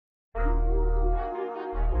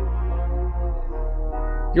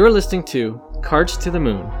You're listening to Cards to the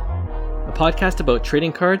Moon, a podcast about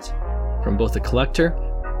trading cards from both a collector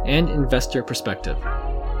and investor perspective.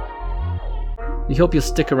 We hope you'll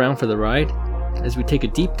stick around for the ride as we take a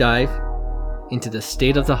deep dive into the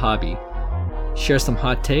state of the hobby, share some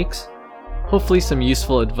hot takes, hopefully some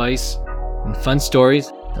useful advice, and fun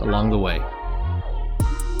stories along the way.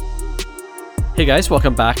 Hey guys,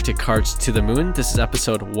 welcome back to Cards to the Moon. This is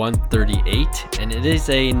episode 138, and it is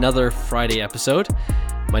another Friday episode.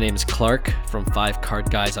 My name is Clark from 5 Card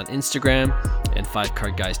Guys on Instagram and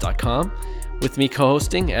 5cardguys.com. With me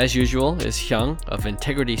co-hosting, as usual, is Hyung of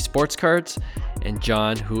Integrity Sports Cards and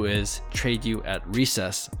John, who is Trade You at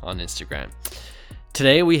Recess on Instagram.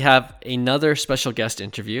 Today we have another special guest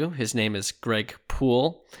interview. His name is Greg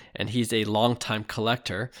Poole, and he's a longtime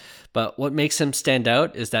collector. But what makes him stand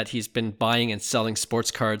out is that he's been buying and selling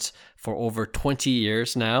sports cards for over 20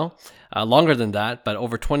 years now. Longer than that, but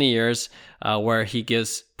over 20 years, where he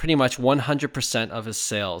gives pretty much 100% of his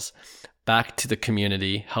sales back to the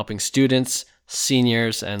community, helping students,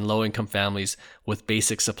 seniors, and low-income families with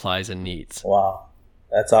basic supplies and needs. Wow,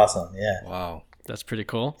 that's awesome. Yeah. Wow, that's pretty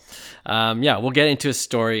cool. We'll get into his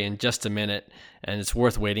story in just a minute, and it's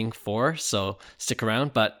worth waiting for, so stick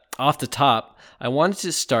around. But off the top, I wanted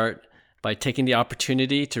to start by taking the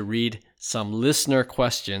opportunity to read some listener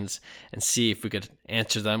questions and see if we could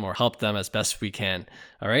answer them or help them as best we can.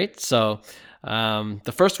 All right, so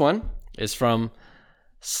the first one is from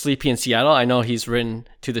Sleepy in Seattle. I know he's written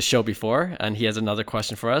to the show before, and he has another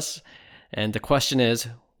question for us. And the question is,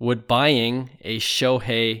 would buying a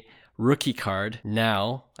Shohei rookie card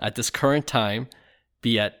now at this current time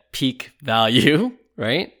be at peak value,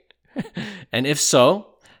 right? And if so,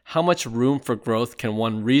 how much room for growth can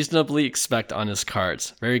one reasonably expect on his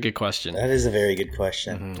cards? Very good question. That is a very good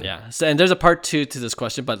question. Mm-hmm. Yeah. So, and there's a part 2 to this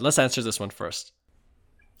question, but let's answer this one first.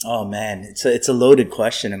 Oh man, it's a loaded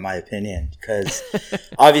question in my opinion, because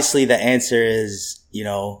obviously the answer is,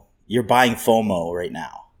 you're buying FOMO right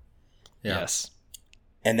now. Yes.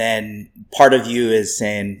 And then part of you is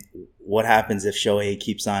saying, what happens if Shohei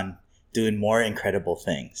keeps on doing more incredible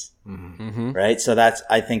things? Mm-hmm. Right? So that's,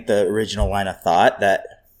 I think, the original line of thought that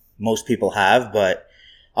most people have, but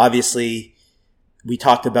obviously we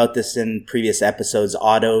talked about this in previous episodes.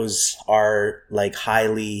 Autos are like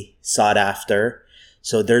highly sought after.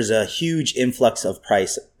 So there's a huge influx of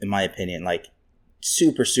price, in my opinion, like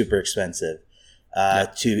super, super expensive,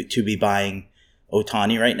 to be buying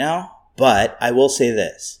Ohtani right now. But I will say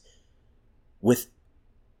this, with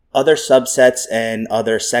other subsets and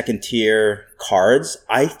other second tier cards,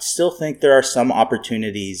 I still think there are some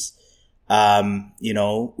opportunities,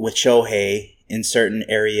 with Shohei in certain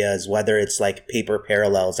areas, whether it's like paper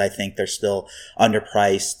parallels, I think they're still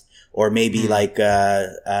underpriced, or maybe not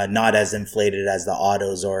as inflated as the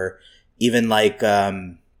autos, or even like,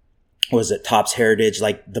 Topps Heritage,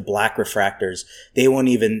 like the black refractors, they won't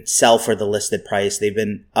even sell for the listed price. They've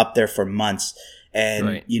been up there for months. And,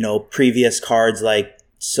 right. Previous cards like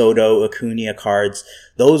Soto, Acuna cards,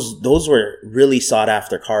 those were really sought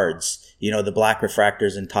after cards. The black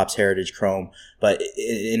refractors and Topps Heritage Chrome. But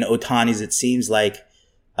in Ohtani's, it seems like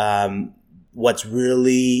what's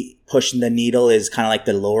really pushing the needle is kind of like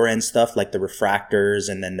the lower end stuff, like the refractors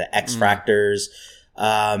and then the X-fractors,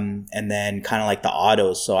 and then kind of like the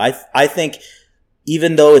autos. So I think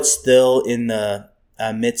even though it's still in the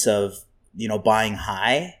midst of, buying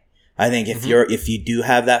high, I think if you do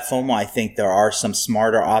have that FOMO, I think there are some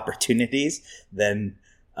smarter opportunities than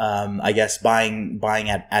I guess buying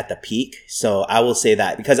at the peak. So I will say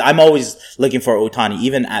that, because I'm always looking for Ohtani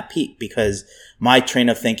even at peak, because my train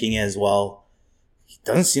of thinking is, well, it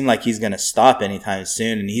doesn't seem like he's going to stop anytime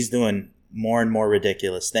soon, and he's doing more and more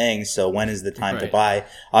ridiculous things. So when is the time to buy?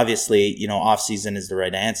 Obviously, off season is the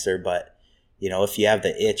right answer, but if you have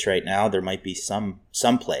the itch right now, there might be some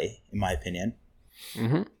play, in my opinion.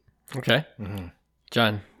 Mm-hmm. Okay. Mm-hmm.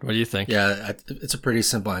 John, what do you think? Yeah, it's a pretty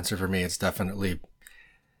simple answer for me. It's definitely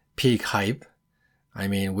peak hype. I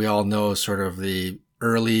mean, we all know sort of the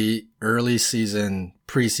early season,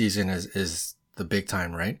 preseason is the big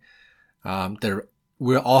time, right?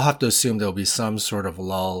 We all have to assume there'll be some sort of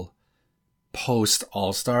lull post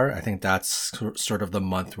All-Star. I think that's sort of the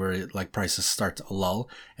month where prices start to lull.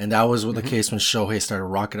 And that was the case when Shohei started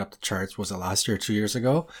rocking up the charts. Was it last year, 2 years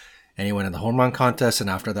ago? And he went in the home run contest, and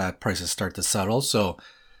after that, prices start to settle. So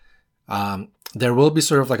there will be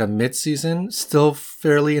sort of like a mid-season, still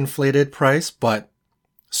fairly inflated price, but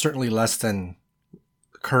certainly less than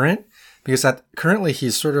current, because currently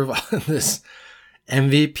he's sort of on this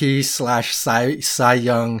MVP / Cy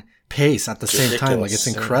Young pace at the same time. Like, it's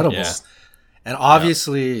incredible. Yeah. And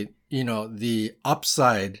obviously, the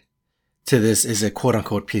upside to this is a quote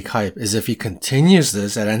unquote peak hype is if he continues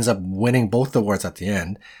this and ends up winning both awards at the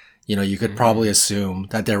end, you know, you could probably assume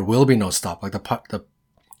that there will be no stop. Like the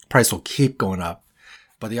price will keep going up.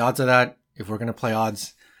 But the odds of that, if we're going to play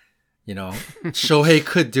odds, you know, Shohei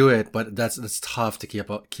could do it, but that's tough to keep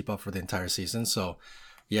up for the entire season. So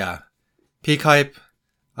yeah, peak hype.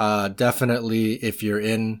 Definitely if you're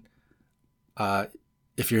in,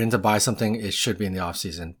 to buy something, it should be in the off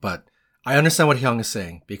season. But I understand what Hyung is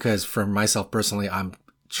saying, because for myself personally, I'm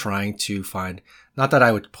trying to find, not that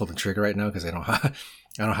I would pull the trigger right now because I don't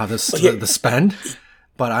have the spend,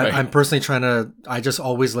 but I'm personally trying to, I just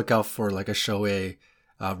always look out for like a Shohei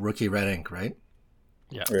rookie red ink, right?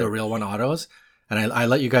 Yeah. The real one autos. And I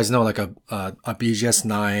let you guys know, like a BGS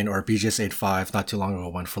 9 or a BGS 8.5 not too long ago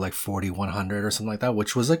went for like 4,100 or something like that,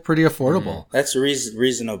 which was like pretty affordable. That's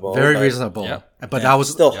reasonable. Very reasonable. Yeah. But that was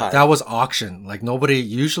still high. That was auction. Like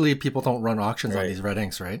usually people don't run auctions on these red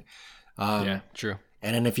inks, right? Yeah, true.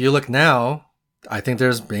 And then if you look now, I think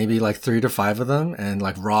there's maybe like 3 to 5 of them, and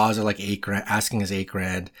like raws are like $8,000, asking is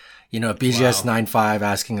 $8,000. You know, BGS 9.5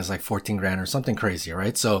 asking is like $14,000 or something crazy,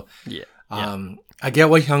 right? So yeah. I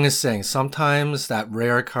get what Hyung is saying. Sometimes that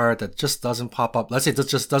rare card that just doesn't pop up, let's say that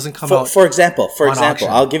just doesn't come out. For example, auction.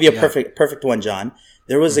 I'll give you a perfect one, John.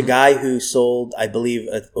 There was a guy who sold, I believe,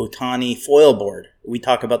 an Otani foil board. We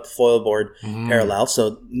talk about the foil board parallel.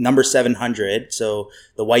 So number 700, so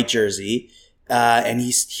the white jersey, and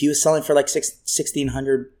he was selling for like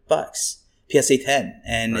 $1,600 PSA 10,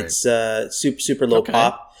 and it's super low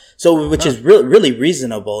pop. So, which is really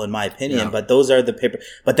reasonable in my opinion, but those are the paper.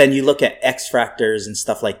 But then you look at X Fractors and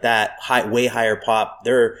stuff like that, way higher pop.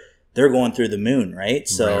 They're going through the moon, right?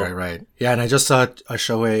 So, right. Yeah, and I just saw a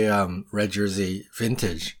Shohei red jersey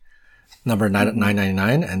vintage, number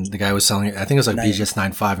 999, and the guy was selling it. I think it was like BGS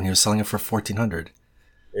 9.5, and he was selling it for $1,400.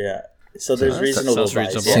 Yeah. So there's reasonable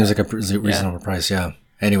price. Seems like a reasonable price. Yeah.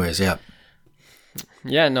 Anyways, yeah.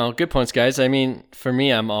 Yeah. No, good points, guys. I mean, for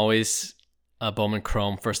me, I'm always a Bowman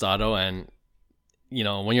Chrome first auto, and you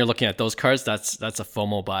know, when you're looking at those cards, that's a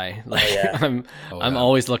FOMO buy. Like I'm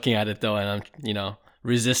always looking at it though, and I'm, you know,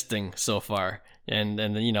 resisting so far. And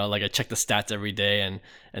then, you know, like I check the stats every day,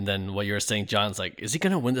 and then what you were saying, John's like, is he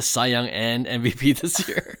gonna win the Cy Young and MVP this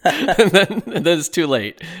year? and then it's too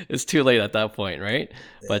late. It's too late at that point, right?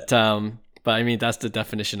 Yeah. But I mean, that's the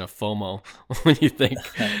definition of FOMO when you think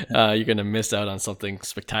you're gonna miss out on something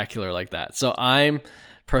spectacular like that. So I'm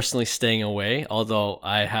personally staying away, although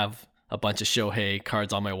I have a bunch of Shohei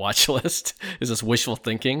cards on my watch list. Is just wishful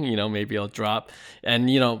thinking, you know, maybe it'll drop. And,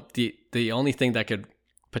 you know, the only thing that could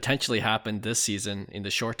potentially happen this season in the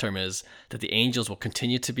short term is that the Angels will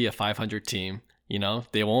continue to be a 500 team. You know,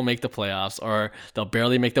 they won't make the playoffs, or they'll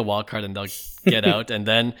barely make the wild card and they'll get out. and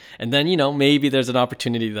then, you know, maybe there's an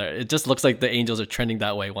opportunity there. It just looks like the Angels are trending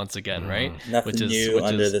that way once again, right? Nothing new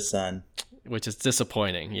under the sun. Which is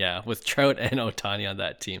disappointing, yeah, with Trout and Otani on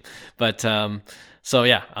that team. But so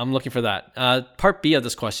yeah, I'm looking for that. Part B of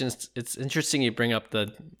this question, it's interesting you bring up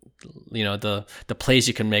the plays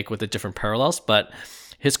you can make with the different parallels. But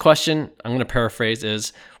his question, I'm going to paraphrase,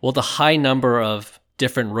 is: will the high number of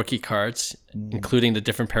different rookie cards, including the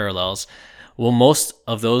different parallels, will most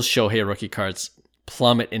of those Shohei rookie cards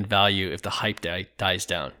plummet in value if the hype dies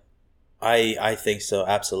down? I think so,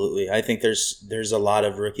 absolutely. I think there's a lot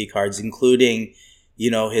of rookie cards, including,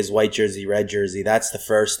 you know, his white jersey, red jersey. That's the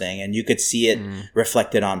first thing, and you could see it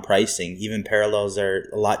reflected on pricing. Even parallels are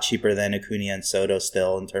a lot cheaper than Acuna and Soto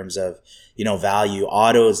still in terms of, you know, value.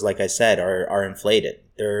 Autos, like I said, are inflated.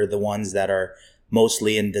 They're the ones that are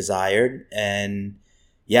mostly in desired, and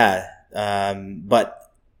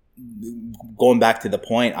but going back to the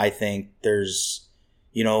point, I think there's,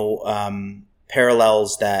 you know,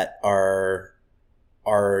 parallels that are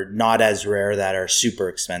not as rare that are super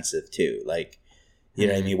expensive too. Like, you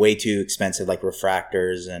know what I mean? Way too expensive, like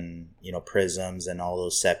refractors and, you know, prisms and all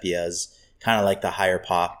those sepias, kind of like the higher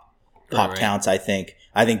pop counts. I think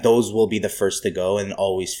those will be the first to go and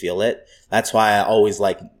always feel it. That's why I always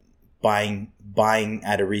like buying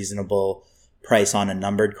at a reasonable price on a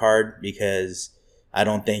numbered card, because I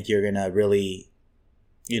don't think you're going to really,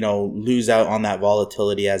 you know, lose out on that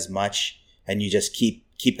volatility as much. And you just keep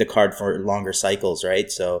the card for longer cycles,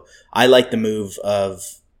 right? So I like the move of,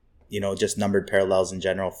 you know, just numbered parallels in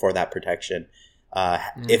general for that protection.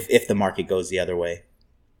 If the market goes the other way.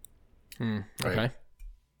 Okay. Right.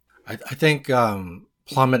 I think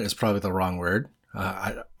plummet is probably the wrong word.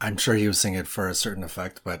 I'm sure he was saying it for a certain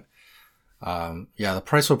effect, but the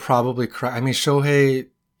price will probably crash. I mean, Shohei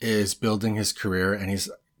is building his career, and he's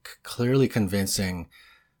clearly convincing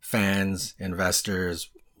fans, investors,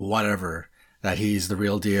 whatever, that he's the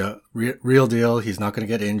real deal, real deal. He's not going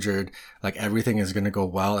to get injured. Like everything is going to go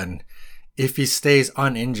well. And if he stays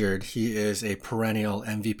uninjured, he is a perennial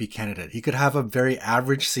MVP candidate. He could have a very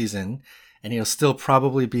average season and he'll still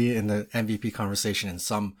probably be in the MVP conversation in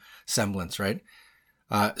some semblance, right?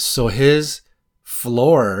 So his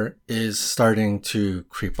floor is starting to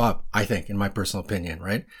creep up, I think, in my personal opinion,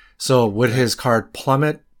 right? So would his card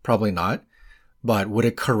plummet? Probably not. But would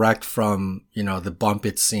it correct from, the bump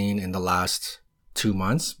it's seen in the last 2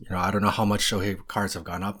 months? I don't know how much Shohei cards have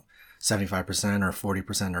gone up, 75% or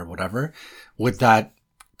 40% or whatever. Would that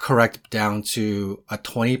correct down to a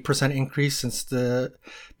 20% increase since the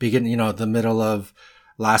beginning, the middle of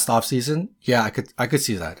last off season? Yeah, I could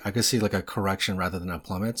see that. I could see like a correction rather than a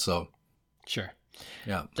plummet. So sure.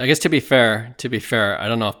 Yeah. I guess to be fair, I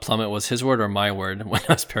don't know if plummet was his word or my word when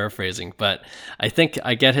I was paraphrasing, but I think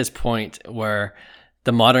I get his point where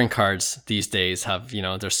the modern cards these days have,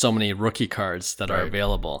 there's so many rookie cards that are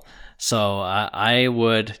available. So I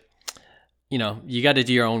would, you got to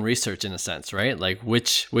do your own research in a sense, right? Like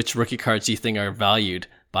which rookie cards do you think are valued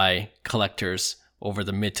by collectors over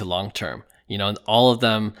the mid to long term? All of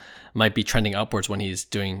them might be trending upwards when he's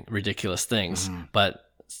doing ridiculous things, but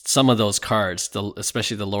some of those cards,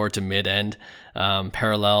 especially the lower to mid end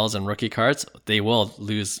parallels and rookie cards, they will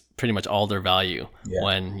lose pretty much all their value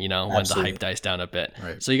when when the hype dies down a bit.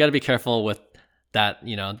 Right. So you got to be careful with that,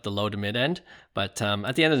 the low to mid end. But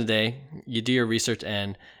at the end of the day, you do your research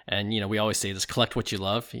and we always say this: collect what you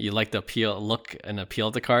love. You like the look and appeal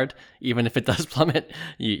of the card, even if it does plummet,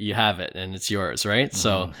 you have it and it's yours, right?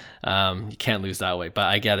 So you can't lose that way. But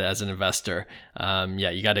I get it as an investor.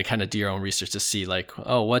 You got to kind of do your own research to see like,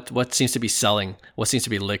 what seems to be selling, what seems to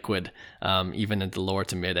be liquid, even at the lower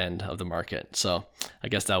to mid end of the market. So I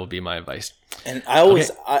guess that would be my advice. And I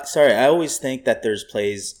always think that there's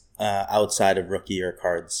plays outside of rookie year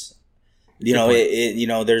cards.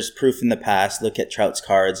 There's proof in the past. Look at Trout's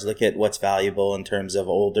cards. Look at what's valuable in terms of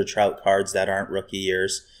older Trout cards that aren't rookie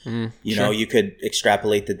years. You could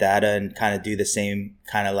extrapolate the data and kind of do the same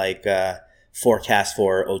kind of like forecast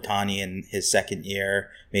for Ohtani in his second year.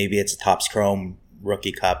 Maybe it's a Topps Chrome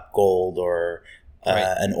Rookie Cup Gold or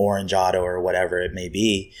an orange auto or whatever it may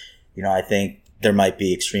be. I think there might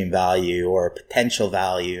be extreme value or potential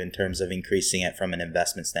value in terms of increasing it from an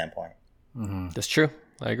investment standpoint. That's true.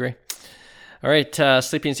 I agree. All right,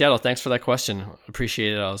 Sleepy in Seattle, thanks for that question.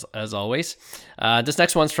 Appreciate it as always. This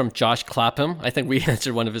next one's from Josh Clapham. I think we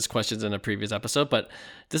answered one of his questions in a previous episode, but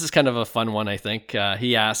this is kind of a fun one, I think.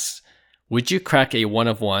 He asks, would you crack a 1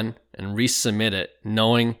 of 1 and resubmit it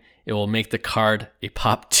knowing it will make the card a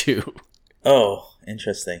pop 2? Oh,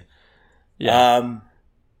 interesting. Yeah.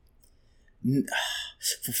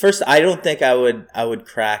 First, I don't think I would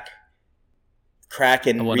crack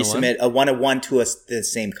and resubmit a 1 of 1 to the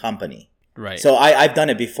same company. Right. So I've done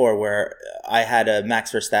it before where I had a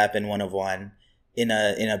Max Verstappen 1 of 1 in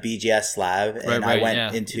a BGS slab and I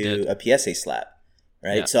went into a PSA slab.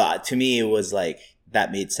 Right. Yeah. So to me, it was like,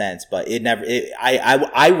 that made sense, but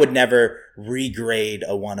I would never regrade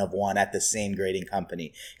a 1 of 1 at the same grading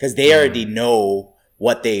company because they already know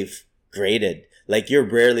what they've graded. Like you're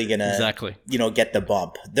rarely going to, get the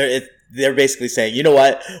bump. They're basically saying, you know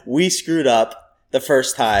what, we screwed up the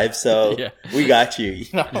first time, so we got you.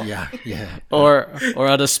 Yeah. Or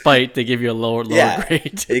out of spite, they give you a lower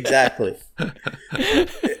grade. Exactly.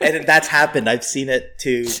 And that's happened. I've seen it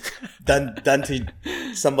done to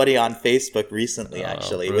somebody on Facebook recently,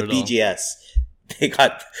 actually, with BGS. They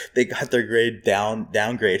got their grade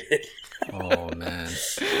downgraded. Oh man.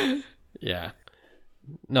 Yeah.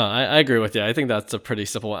 No, I agree with you. I think that's a pretty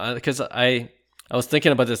simple one because I was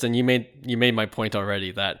thinking about this, and you made my point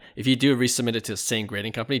already that if you do resubmit it to the same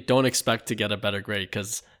grading company, don't expect to get a better grade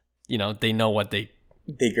because they know what they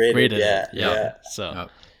graded. Yeah. So,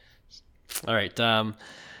 all right.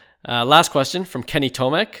 Last question from Kenny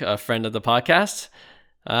Tomek, a friend of the podcast.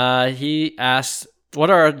 He asked, "What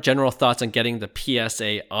are our general thoughts on getting the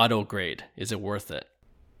PSA auto grade? Is it worth it?"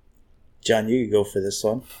 John, you can go for this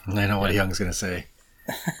one. I know what Young's gonna say.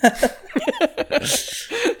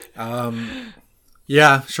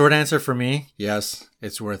 Yeah, short answer for me, yes,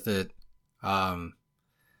 it's worth it.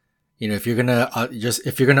 If you're gonna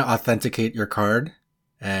authenticate your card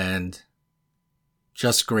and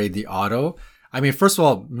just grade the auto, I mean, first of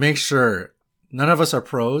all, make sure none of us are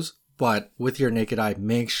pros, but with your naked eye,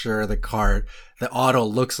 make sure the auto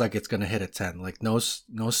looks like it's gonna hit a 10, like no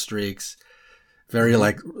streaks, very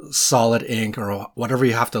like solid ink or whatever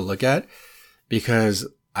you have to look at, because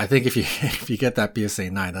I think if you get that PSA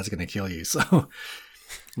 9, that's going to kill you. So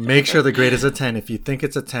make sure the grade is a 10. If you think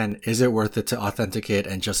it's a 10, is it worth it to authenticate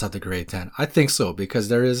and just have the grade 10? I think so, because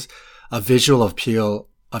there is a visual appeal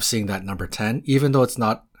of seeing that number 10, even though it's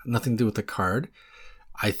nothing to do with the card.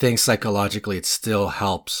 I think psychologically it still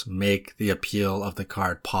helps make the appeal of the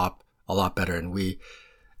card pop a lot better. And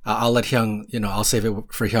I'll let Hyung, I'll save it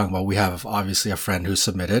for Hyung, but we have obviously a friend who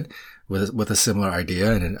submitted with a similar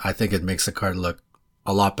idea, and I think it makes the card look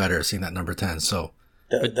a lot better seeing that number 10. So,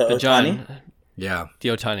 the John, yeah, the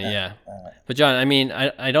Otani, yeah. But John, I mean,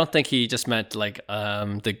 I don't think he just meant like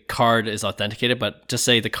the card is authenticated, but just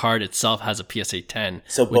say the card itself has a PSA 10.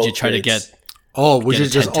 So would you try to get? Would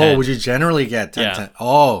you generally get 10? Yeah. 10?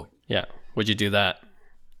 Oh, yeah. Would you do that?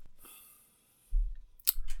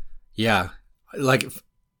 Yeah, like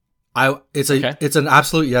it's an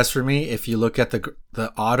absolute yes for me if you look at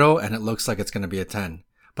the auto and it looks like it's going to be a 10.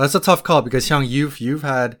 But it's a tough call because Hyung, you've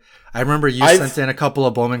had. I remember you sent in a couple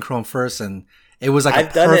of Bowman Chrome first, and it was like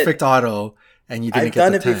a perfect auto, and you didn't get the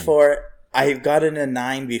 10. I've done it before. I've gotten a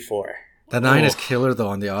 9 before. The 9 is killer though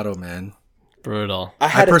on the auto, man. Brutal.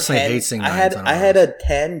 I personally hate seeing 9s. I had a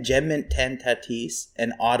 10 Gem 10 Tatis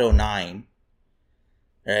and auto 9.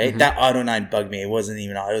 Right, mm-hmm. That auto 9 bugged me. It wasn't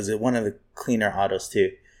even auto. It was one of the cleaner autos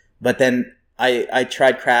too. But then I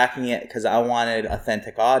tried cracking it because I wanted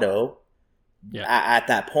authentic auto. Yeah. At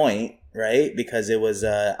that point, right? Because it was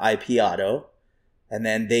a IP auto, and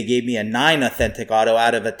then they gave me a 9 authentic auto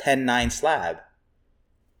out of a 10-9 slab.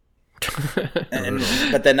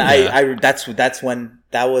 But then that's when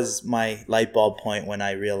that was my light bulb point when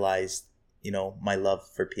I realized, my love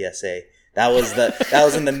for PSA. That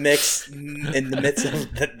was in the midst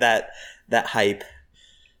of that hype.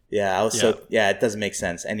 Yeah, it doesn't make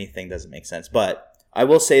sense. Anything doesn't make sense. But I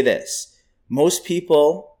will say this: most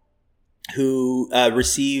people who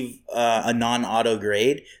receive a non-auto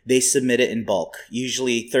grade, they submit it in bulk,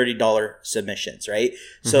 usually $30 submissions, right?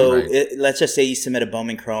 So let's just say you submit a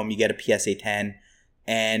Bowman Chrome, you get a PSA 10,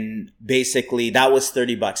 and basically that was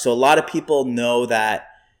 $30. So a lot of people know that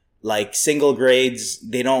like single grades,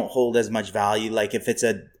 they don't hold as much value. Like if it's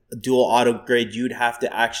a dual auto grade, you'd have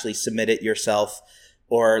to actually submit it yourself,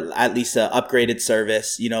 or at least an upgraded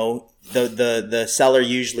service. The seller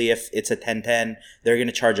usually, if it's a 1010, they're going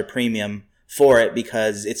to charge a premium for it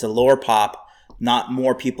because it's a lower pop. Not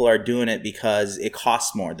more people are doing it because it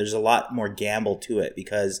costs more. There's a lot more gamble to it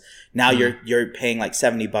because now you're paying like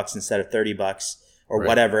 $70 instead of $30 or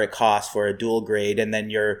whatever it costs for a dual grade, and then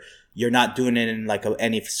you're not doing it in like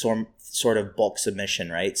any sort of bulk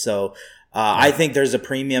submission, right? So I think there's a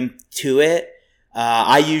premium to it.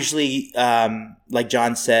 I usually, like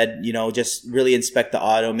John said, just really inspect the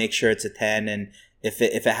auto, make sure it's a 10, and if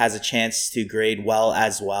it has a chance to grade well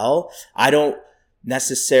as well. I don't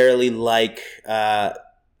necessarily like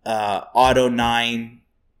auto 9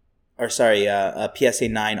 or sorry, a PSA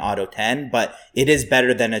 9 auto 10, but it is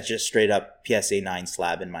better than a just straight up PSA 9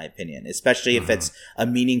 slab in my opinion, especially if it's a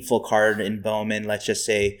meaningful card in Bowman. Let's just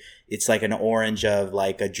say it's like an orange of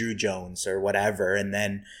like a Drew Jones or whatever, and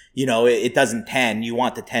then it doesn't 10. You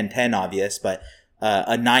want the 10-10 obvious, but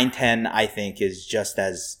a 9-10 I think is just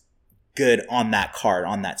as good on that card,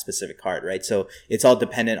 on that specific card, right? So it's all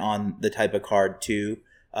dependent on the type of card too.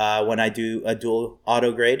 When I do a dual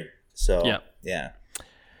auto grade, so yeah.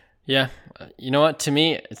 You know what? To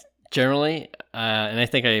me, it's generally, and I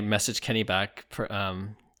think I messaged Kenny back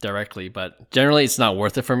directly, but generally it's not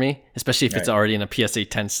worth it for me, especially if it's already in a PSA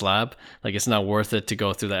 10 slab. Like it's not worth it to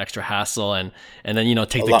go through the extra hassle and then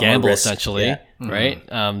take the gamble essentially, right?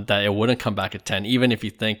 That it wouldn't come back at 10, even if you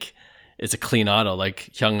think it's a clean auto. Like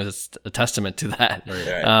Hyung is a testament to that.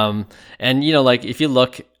 Right. And like if you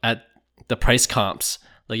look at the price comps,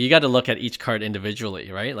 like you got to look at each card individually,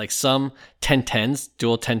 right? Like some 1010s,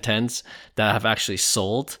 dual 1010s that have actually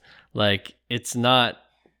sold, like it's not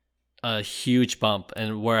a huge bump,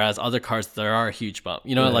 and whereas other cards there are a huge bump.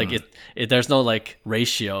 Like it there's no like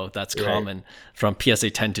ratio that's common from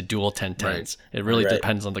PSA 10 to dual 1010s. Right. It really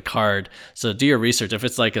depends on the card. So do your research. If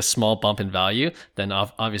it's like a small bump in value, then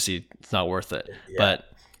obviously it's not worth it. Yeah. But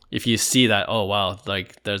if you see that, oh wow,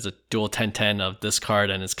 like there's a dual 1010 of this card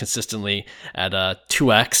and it's consistently at a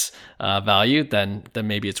 2x value, then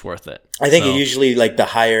maybe it's worth it. I think it usually like the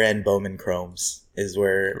higher end Bowman Chromes is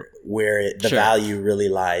where the value really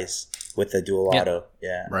lies with the dual auto.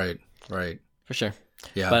 Yeah. Right. For sure.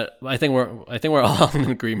 Yeah. But I think we're all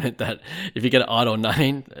in agreement that if you get an auto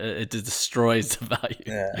 9, it destroys the value.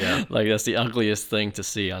 Yeah. Like that's the ugliest thing to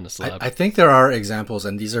see on the slab. I think there are examples,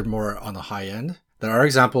 and these are more on the high end. There are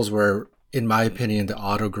examples where, in my opinion, the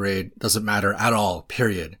auto grade doesn't matter at all,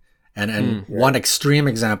 period. And one extreme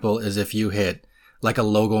example is if you hit like a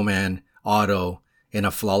Logo Man auto in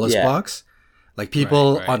a flawless box. Like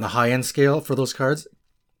people on the high end scale for those cards,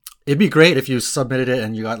 It'd be great if you submitted it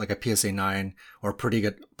and you got like a PSA 9 or pretty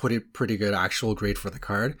good actual grade for the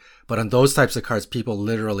card. But on those types of cards, people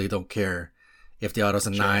literally don't care if the auto's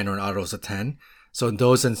a 9 or an auto's a 10. So in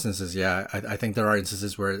those instances, yeah, I think there are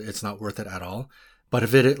instances where it's not worth it at all. But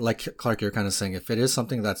if it, like Clark, you're kind of saying, if it is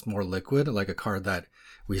something that's more liquid, like a card that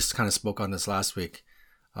we kind of spoke on this last week,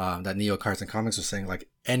 that Neo Cards and Comics was saying, like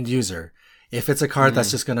end user, if it's a card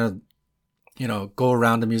that's just going to, go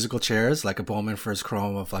around the musical chairs, like a Bowman First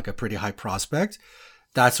Chrome of like a pretty high prospect,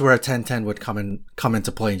 that's where a 1010 would come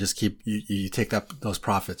into play and just keep, you take those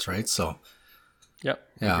profits, right? So. Yep.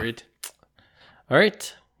 Yeah. Agreed. All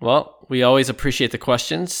right. Well, we always appreciate the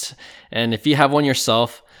questions. And if you have one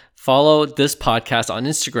yourself, follow this podcast on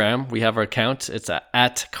Instagram. We have our account. It's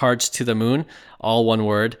at Cards to the Moon, all one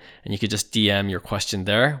word. And you could just DM your question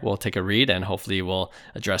there. We'll take a read and hopefully we'll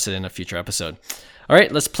address it in a future episode. All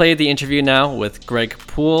right, let's play the interview now with Greg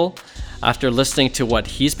Poole. After listening to what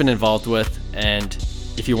he's been involved with, and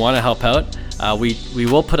if you want to help out, we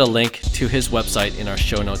will put a link to his website in our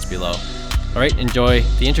show notes below. All right, enjoy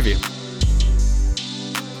the interview.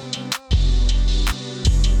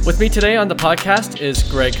 With me today on the podcast is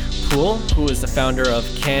Greg Poole, who is the founder of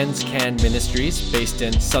Cans Can Ministries based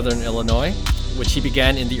in Southern Illinois, which he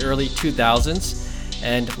began in the early 2000s.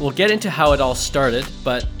 And we'll get into how it all started,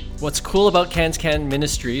 but what's cool about Cans Can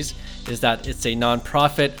Ministries is that it's a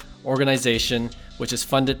nonprofit organization which is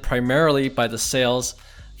funded primarily by the sales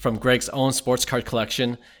from Greg's own sports card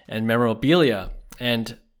collection and memorabilia.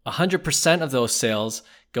 And 100% of those sales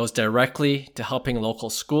goes directly to helping local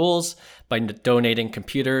schools by donating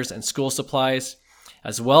computers and school supplies,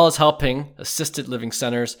 as well as helping assisted living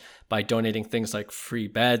centers by donating things like free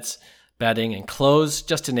beds, bedding, and clothes,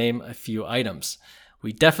 just to name a few items.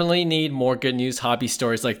 We definitely need more good news hobby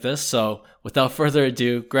stories like this. So without further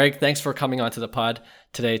ado, Greg, thanks for coming onto the pod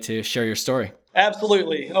today to share your story.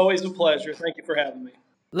 Absolutely. Always a pleasure. Thank you for having me.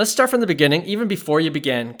 Let's start from the beginning. Even before you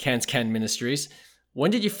began Cans Can Ministries, when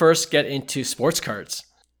did you first get into sports cards?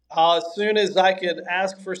 As soon as I could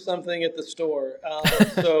ask for something at the store.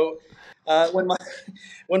 When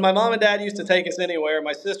my mom and dad used to take us anywhere,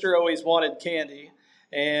 my sister always wanted candy.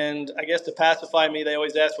 And I guess to pacify me, they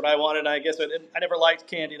always asked what I wanted. And I guess I never liked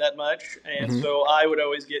candy that much. And so I would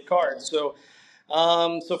always get cards. So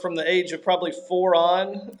from the age of probably 4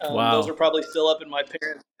 on, those are probably still up in my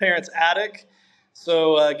parents' attic.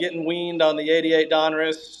 So getting weaned on the 88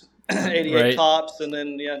 Donruss, 88 Tops, and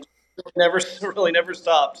then, never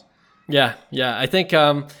stopped. Yeah. I think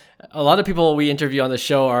a lot of people we interview on the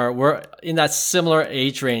show we're in that similar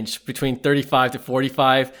age range between 35 to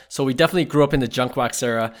 45. So we definitely grew up in the junk wax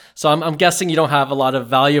era. So I'm guessing you don't have a lot of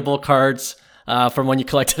valuable cards from when you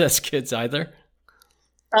collected as kids either.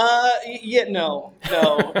 No.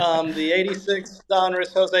 The 86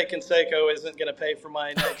 Donruss Jose Canseco isn't going to pay for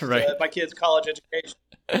my my kid's college education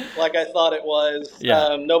like I thought it was.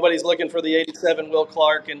 Yeah. Nobody's looking for the 87 Will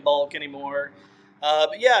Clark in bulk anymore.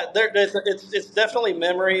 But yeah, it's definitely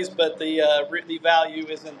memories, but the value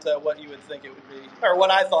isn't what you would think it would be, or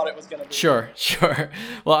what I thought it was going to be. Sure.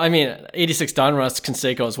 Well, I mean, 86 Donruss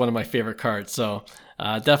Canseco is one of my favorite cards, so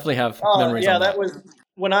definitely have memories. Yeah, on that was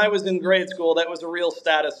when I was in grade school. That was a real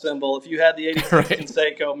status symbol. If you had the 86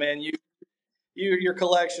 Canseco, man, your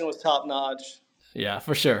collection was top notch. Yeah,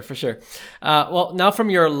 for sure. Well, now from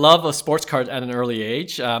your love of sports cards at an early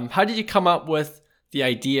age, how did you come up with the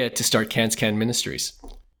idea to start Cans Can Ministries?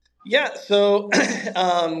 Yeah, so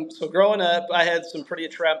growing up, I had some pretty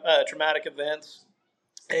traumatic events,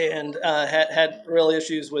 and had real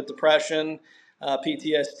issues with depression,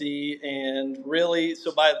 PTSD, and really,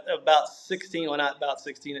 so by about 16, well, not about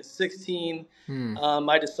 16, at 16,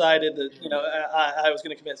 I decided that I was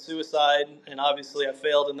going to commit suicide, and obviously I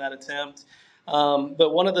failed in that attempt.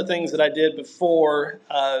 But one of the things that I did before,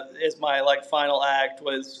 as my final act,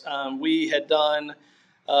 was we had done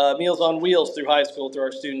Meals on Wheels through high school through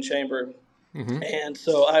our student chamber, and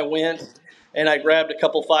so I went and I grabbed a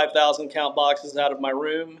couple 5,000 count boxes out of my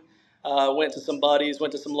room, went to some buddies,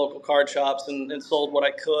 went to some local card shops, and sold what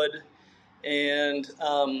I could, and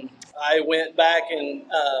I went back to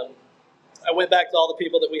all the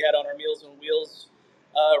people that we had on our Meals on Wheels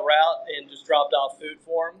route and just dropped off food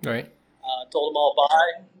for them. Right. Told them all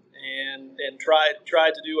bye, and tried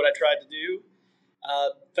to do what I tried to do.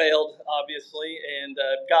 Failed, obviously, and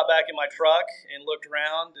got back in my truck and looked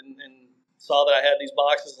around and saw that I had these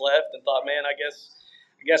boxes left and thought, man, I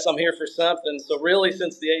guess I'm here for something. So really,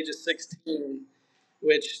 since the age of 16,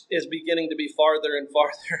 which is beginning to be farther and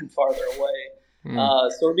farther and farther away.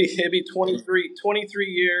 So it'd be 23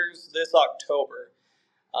 years this October.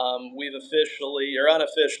 We've officially or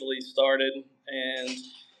unofficially started, and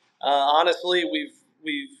honestly,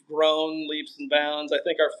 we've grown leaps and bounds. I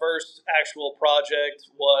think our first actual project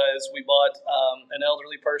was we bought an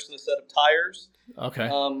elderly person a set of tires. Okay.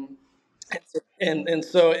 And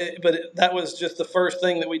so, that was just the first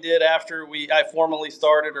thing that we did after I formally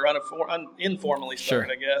started, or informally started,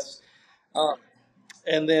 Sure. I guess.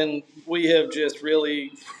 And then we have just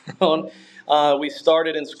really grown. We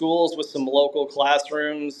started in schools with some local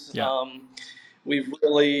classrooms. Yeah. We've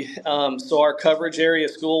really, so our coverage area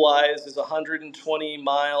school-wise is 120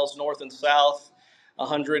 miles north and south,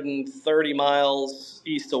 130 miles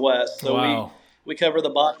east to west. So Wow. we cover the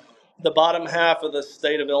bottom half of the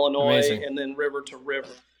state of Illinois. Amazing. And then river to river.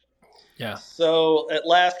 Yeah. So at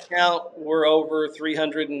last count, we're over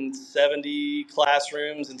 370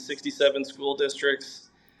 classrooms in 67 school districts.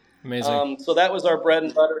 Amazing. So that was our bread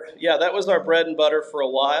and butter. Yeah, that was our bread and butter for a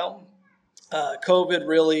while. COVID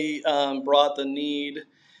really brought the need,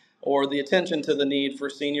 or the attention to the need, for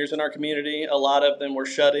seniors in our community. A lot of them were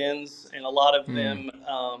shut-ins, and a lot of them,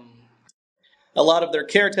 a lot of their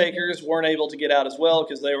caretakers weren't able to get out as well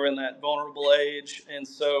because they were in that vulnerable age. And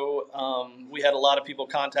so we had a lot of people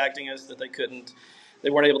contacting us that they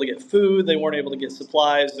weren't able to get food, they weren't able to get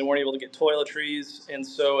supplies, they weren't able to get toiletries. And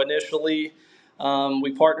so initially,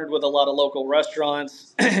 we partnered with a lot of local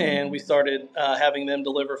restaurants, and we started having them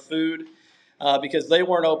deliver food. Because they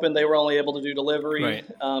weren't open, they were only able to do delivery. Right.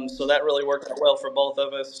 So that really worked out well for both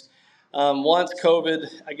of us. Once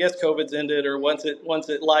COVID's ended, or once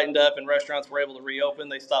it lightened up and restaurants were able to reopen,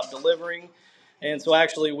 they stopped delivering. And so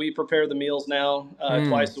actually we prepare the meals now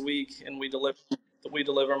twice a week, and we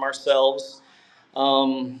deliver them ourselves.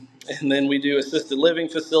 And then we do assisted living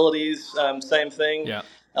facilities, same thing. Yeah.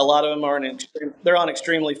 A lot of them they're on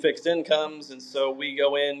extremely fixed incomes, and so we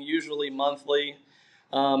go in usually monthly.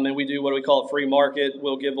 And we do what we call a free market.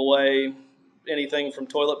 We'll give away anything from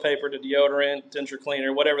toilet paper to deodorant, denture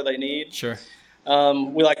cleaner, whatever they need. Sure.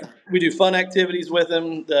 We do fun activities with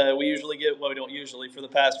them. We don't usually. For the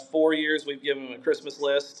past 4 years, we've given them a Christmas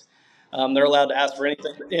list. They're allowed to ask for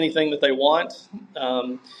anything that they want.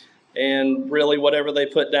 And really, whatever they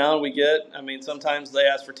put down, we get. I mean, sometimes they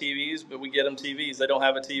ask for TVs, but we get them TVs. They don't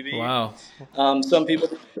have a TV. Wow. Some people,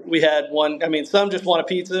 we had one. I mean, some just want a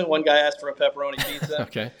pizza. One guy asked for a pepperoni pizza.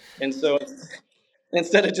 Okay. And so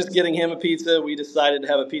instead of just getting him a pizza, we decided to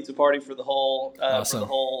have a pizza party for the whole Awesome.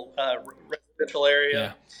 Residential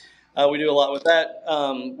area. Yeah. We do a lot with that.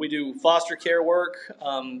 We do foster care work.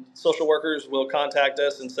 Social workers will contact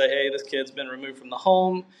us and say, "Hey, this kid's been removed from the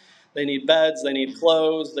home. They need beds, they need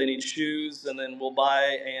clothes, they need shoes," and then we'll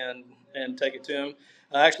buy and take it to them.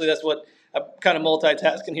 Actually, that's what I'm kind of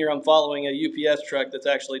multitasking here. I'm following a UPS truck that's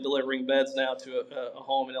actually delivering beds now to a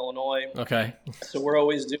home in Illinois. Okay. So we're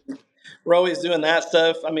always doing that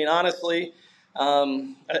stuff. I mean, honestly,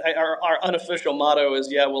 our unofficial motto is,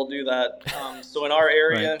 "Yeah, we'll do that." So in our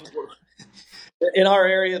area,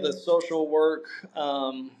 the social work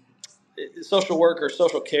or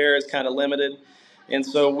social care is kind of limited. And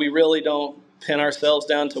so we really don't pin ourselves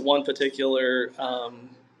down to one particular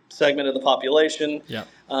segment of the population. Yeah.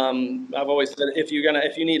 I've always said, if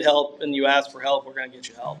you need help and you ask for help, we're gonna get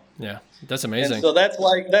you help. Yeah, that's amazing. And so that's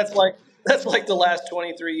like the last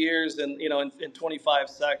 23 years, and in 25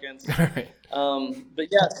 seconds. Right. But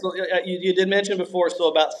yeah, so you did mention before. So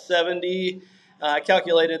about 70. I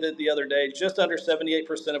calculated it the other day. Just under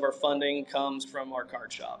 78% of our funding comes from our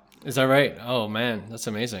card shop. Is that right? Oh man, that's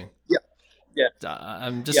amazing. Yeah. Yeah.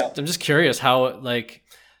 I'm just curious how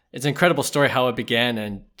it's an incredible story how it began,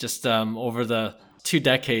 and just over the 2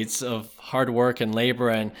 decades of hard work and labor.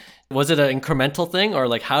 And was it an incremental thing,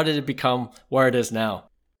 or how did it become where it is now?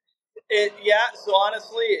 So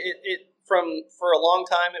honestly, for a long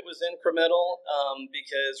time it was incremental,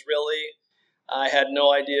 because really I had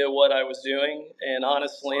no idea what I was doing, and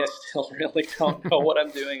honestly I still really don't know what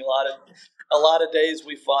I'm doing. A lot of days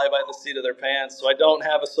we fly by the seat of their pants. So I don't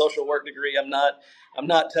have a social work degree. I'm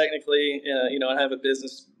not technically, I have a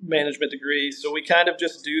business management degree. So we kind of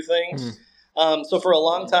just do things. So for a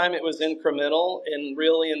long time it was incremental, and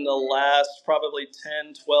really in the last probably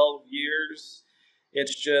 10, 12 years,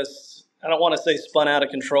 it's just, I don't want to say spun out of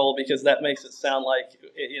control, because that makes it sound like,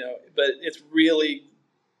 but it's really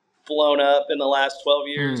blown up in the last 12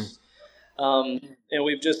 years. And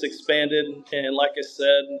we've just expanded. And like I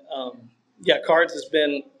said, cards has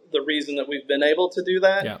been the reason that we've been able to do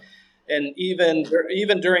that. Yeah. And even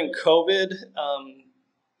during COVID,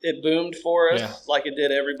 it boomed for us, like it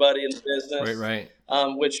did everybody in the business. Right.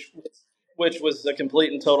 Which was a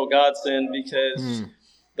complete and total godsend, because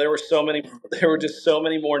there were just so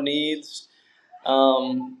many more needs,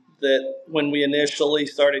 that when we initially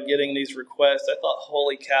started getting these requests, I thought,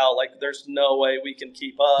 holy cow, there's no way we can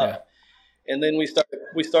keep up. And then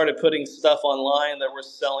we started putting stuff online that we're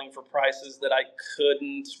selling for prices that I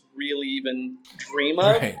couldn't really even dream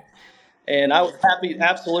of. Right. And I was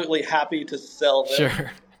absolutely happy to sell them.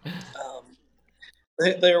 Sure. Um,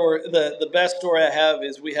 there were the best story I have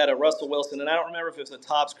is we had a Russell Wilson, and I don't remember if it was a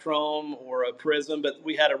Topps Chrome or a Prism, but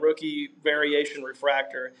we had a rookie variation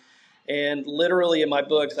refractor. And literally in my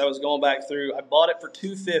books, I was going back through. I bought it for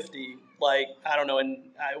 $250, like I don't know, and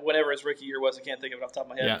whenever his rookie year was, I can't think of it off the top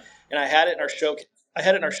of my head. Yeah. And I had it in our showcase. I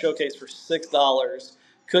had it in our showcase for $6.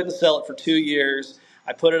 Couldn't sell it for 2 years.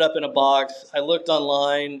 I put it up in a box. I looked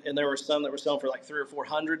online, and there were some that were selling for like $300 or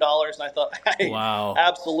 $400. And I thought, hey, Wow.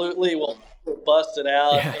 absolutely, we'll bust it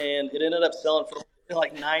out. Yeah. And it ended up selling for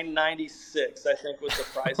like $9.96, I think was the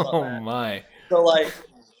price on Oh that. my. So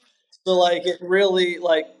like it really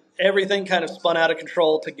like everything kind of spun out of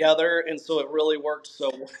control together, and so it really worked.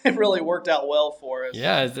 So it really worked out well for us.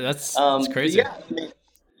 Yeah, that's But crazy. yeah, I mean,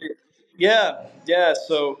 yeah.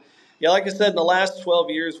 So yeah, like I said, in the last 12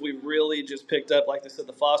 years, we've really just picked up, like I said,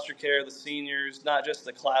 the foster care, the seniors, not just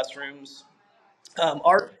the classrooms.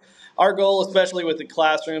 Our goal, especially with the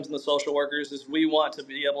classrooms and the social workers, is we want to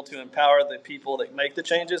be able to empower the people that make the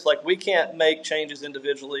changes. Like we can't make changes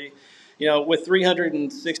individually. You know, with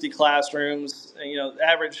 360 classrooms, you know,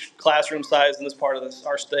 average classroom size in this part of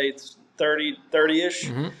our state's 30-ish.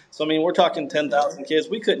 Mm-hmm. So, I mean, we're talking 10,000 kids.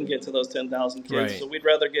 We couldn't get to those 10,000 kids. Right. So we'd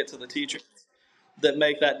rather get to the teachers that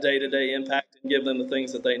make that day-to-day impact and give them the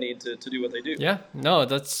things that they need to do what they do. Yeah, no,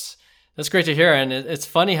 that's great to hear. And it's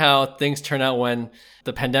funny how things turn out when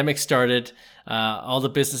the pandemic started, all the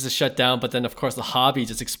businesses shut down, but then of course the hobby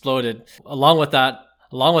just exploded. Along with that,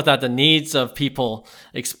 the needs of people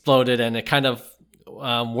exploded, and it kind of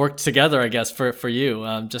worked together, I guess, for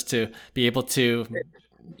you, just to be able to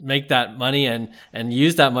make that money and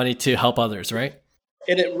use that money to help others, right?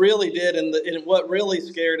 And it really did. And what really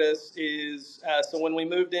scared us is, so when we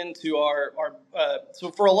moved into so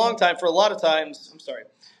for a long time, for a lot of times,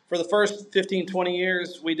 for the first 15, 20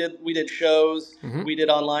 years, we did shows, Mm-hmm. we did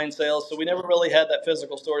online sales. So we never really had that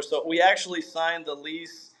physical store. So we actually signed the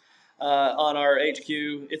lease on our HQ.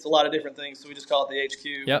 It's a lot of different things, so we just call it the HQ.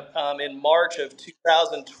 Yep. In March of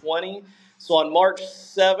 2020. So on March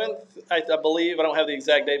 7th, I believe, I don't have the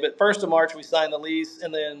exact date, but 1st of March we signed the lease,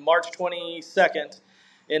 and then March 22nd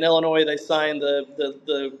in Illinois they signed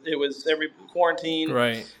it was every quarantine.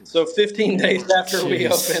 Right. So 15 days after we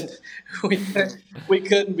Jeez. opened, we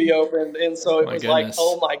couldn't be opened, and so it My was goodness. like,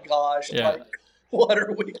 oh my gosh, Yeah. like what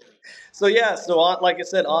are we? So yeah, like I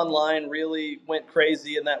said, online really went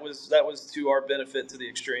crazy, and that was to our benefit to the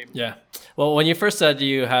extreme. Yeah. Well, when you first said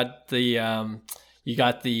you had you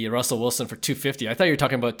got the Russell Wilson for $250, I thought you were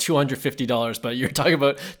talking about $250, but you're talking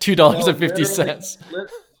about $2.50.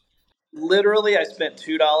 Literally, I spent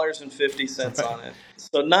 $2.50 on it.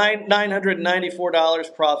 So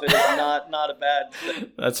 $994 profit is not a bad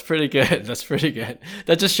thing. That's pretty good. That's pretty good.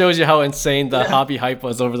 That just shows you how insane the hobby hype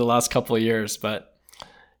was over the last couple of years. But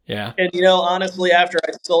yeah. And honestly, after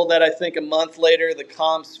I sold that, I think a month later, the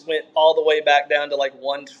comps went all the way back down to like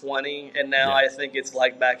 120, and now I think it's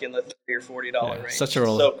like back in the $30 or $40 range. Such a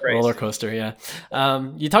crazy. roller coaster. Yeah.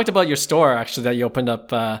 You talked about your store actually that you opened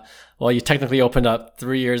up. You technically opened up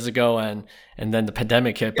 3 years ago, and then the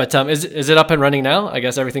pandemic hit. But is it up and running now? I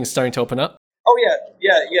guess everything's starting to open up. Oh yeah.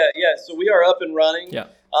 So we are up and running. Yeah.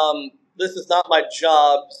 This is not my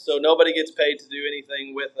job, so nobody gets paid to do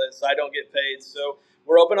anything with us. I don't get paid, so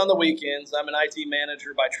we're open on the weekends. I'm an IT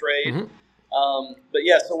manager by trade. Mm-hmm. But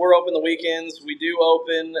yeah, so we're open the weekends. We do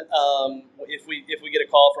open if we get a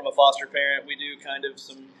call from a foster parent. We do kind of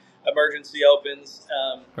some emergency opens.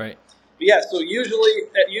 Right. But yeah, so usually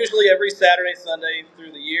every Saturday, Sunday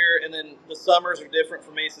through the year, and then the summers are different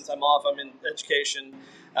for me since I'm off. I'm in education,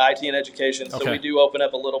 IT and education, so we do open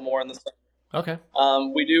up a little more in the summer. Okay.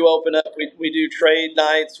 We do open up. We do trade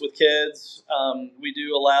nights with kids. We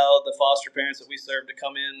do allow the foster parents that we serve to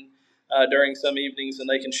come in during some evenings, and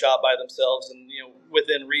they can shop by themselves. And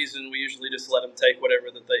within reason, we usually just let them take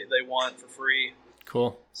whatever that they want for free.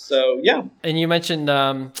 Cool. So yeah. And you mentioned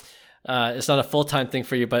it's not a full-time thing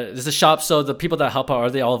for you, but is the shop, so the people that help out, are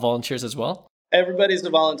they all volunteers as well? Everybody's a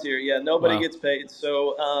volunteer. Yeah, nobody gets paid.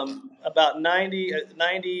 So about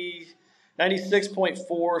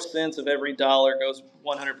 96.4 cents of every dollar goes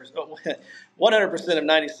 100%. 100% of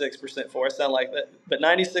 96% for. I sound like that, but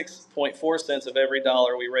 96.4 cents of every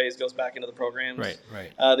dollar we raise goes back into the programs. Right.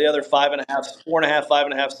 The other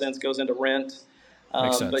 5.5 cents goes into rent.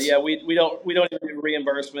 Makes sense. But yeah, we don't even do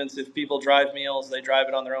reimbursements. If people drive meals, they drive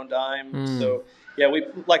it on their own dime. So yeah, we,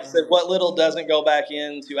 like I said, what little doesn't go back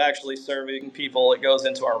into actually serving people, it goes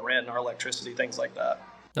into our rent, our electricity, things like that.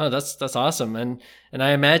 No, that's awesome, and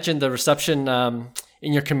I imagine the reception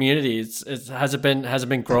in your community has it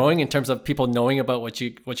been growing in terms of people knowing about what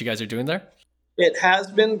you guys are doing there? It has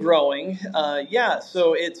been growing. Yeah,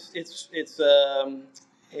 so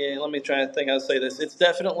let me try to think how to say this. It's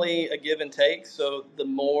definitely a give and take. So the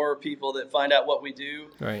more people that find out what we do,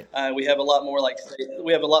 Right. we have a lot more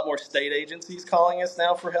we have a lot more state agencies calling us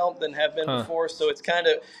now for help than have been Huh. before. So it's kind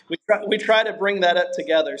of we try to bring that up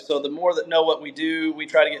together. So the more that know what we do, we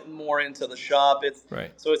try to get more into the shop.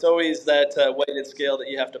 Right. So it's always that weighted scale that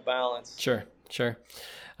you have to balance. Sure. Sure.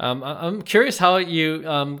 I'm curious how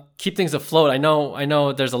you keep things afloat. I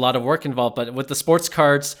know there's a lot of work involved, but with the sports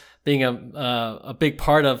cards being a big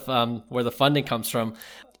part of where the funding comes from,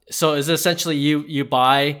 so is it essentially you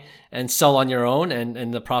buy and sell on your own,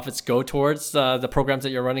 and the profits go towards the programs that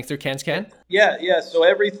you're running through CAN? Yeah. So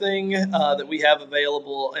everything that we have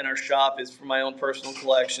available in our shop is from my own personal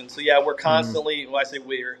collection. So yeah, we're constantly. Well, I say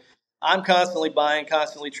I'm constantly buying,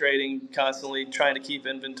 constantly trading, constantly trying to keep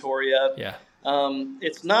inventory up. Yeah.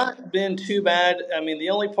 It's not been too bad. I mean,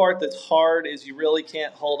 the only part that's hard is you really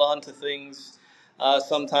can't hold on to things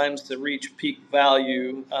sometimes to reach peak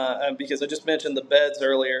value because I just mentioned the beds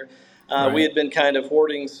earlier. Right. We had been kind of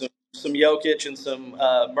hoarding some Jokic and some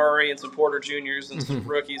Murray and some Porter Juniors and some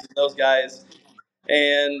rookies and those guys.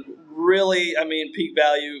 And really, I mean, peak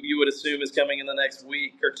value you would assume is coming in the next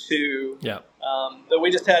week or two. Yeah. But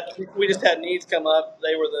we just had needs come up.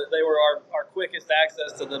 They were our quickest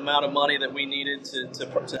access to the amount of money that we needed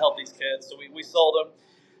to help these kids. So we sold them.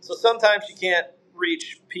 So sometimes you can't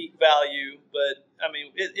reach peak value, but I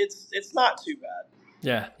mean it's not too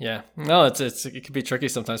bad. Yeah. No, it can be tricky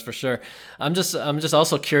sometimes for sure. I'm just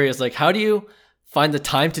also curious, like, how do you find the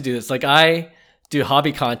time to do this? Like, I do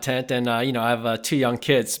hobby content, and I have 2 young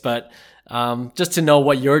kids, but just to know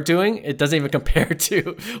what you're doing, it doesn't even compare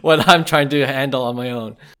to what I'm trying to handle on my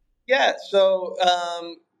own. Yeah, so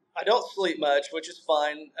I don't sleep much, which is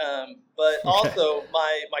fine. But also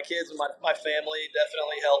my kids and my family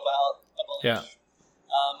definitely help out a bunch. Yeah.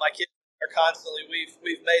 My kids are constantly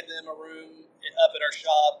we've made them a room up at our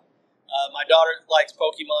shop. My daughter likes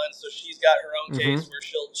Pokemon, so she's got her own case where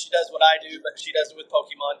she does what I do, but she does it with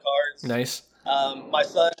Pokemon cards. Nice. My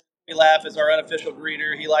son, we laugh, is our unofficial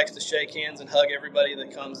greeter. He likes to shake hands and hug everybody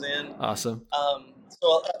that comes in. Awesome.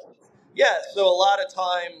 So a lot of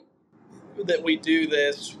time that we do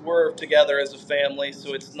this, we're together as a family.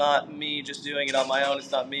 So it's not me just doing it on my own.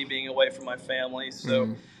 It's not me being away from my family.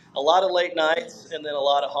 So a lot of late nights, and then a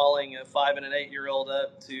lot of hauling a 5 and an 8-year-old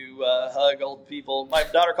up to hug old people. My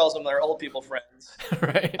daughter calls them their old people friends.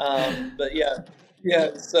 Right. But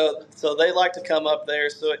yeah. So they like to come up there.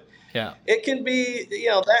 So it can be,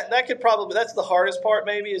 that could probably, that's the hardest part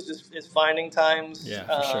maybe is finding times. Yeah,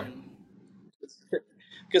 for sure.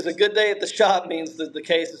 Because a good day at the shop means that the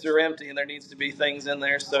cases are empty and there needs to be things in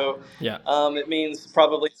there. So it means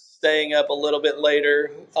probably staying up a little bit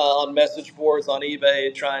later on message boards on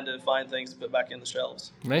eBay trying to find things to put back in the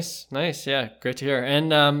shelves. Nice. Yeah, great to hear.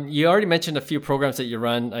 And you already mentioned a few programs that you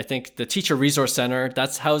run. I think the Teacher Resource Center,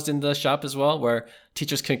 that's housed in the shop as well, where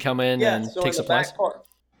teachers can come in and take supplies.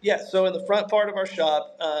 So in the front part of our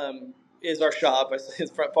shop is our shop. The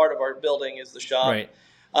front part of our building is the shop. Right.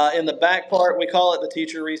 In the back part, we call it the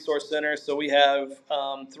Teacher Resource Center. So we have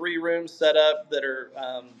 3 rooms set up that are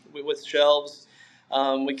with shelves.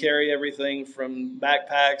 We carry everything from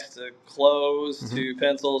backpacks to clothes to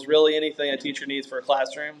pencils, really anything a teacher needs for a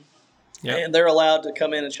classroom. Yep. And they're allowed to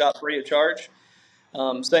come in and shop free of charge.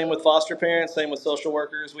 Same with foster parents, same with social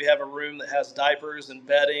workers. We have a room that has diapers and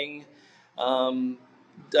bedding,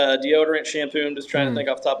 deodorant, shampoo. I'm just trying to think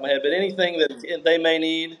off the top of my head. But anything that they may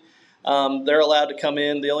need, they're allowed to come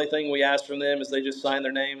in. The only thing we ask from them is they just sign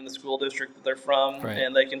their name and the school district that they're from,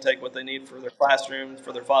 and they can take what they need for their classroom,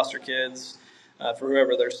 for their foster kids, for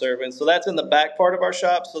whoever they're serving. So that's in the back part of our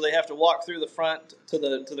shop. So they have to walk through the front to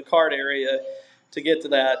the cart area to get to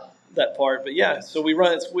that part. But yeah, so we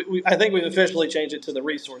run. I think we've officially changed it to the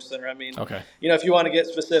Resource Center. I mean, if you want to get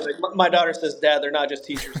specific, my daughter says, "Dad, they're not just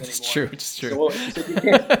teachers anymore." It's true. So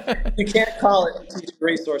you can't call it Teacher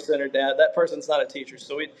Resource Center, Dad. That person's not a teacher.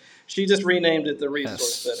 So she just renamed it the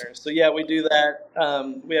Resource Center. So yeah, we do that.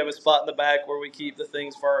 We have a spot in the back where we keep the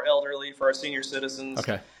things for our elderly, for our senior citizens.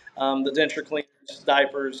 The denture cleaners,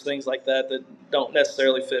 diapers, things like that don't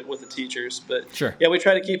necessarily fit with the teachers. But yeah, we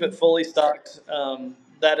try to keep it fully stocked.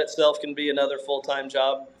 That itself can be another full-time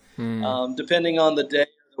job. Depending on the day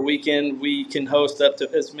or the weekend, we can host up to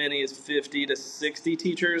as many as 50 to 60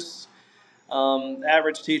 teachers.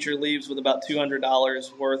 Average teacher leaves with about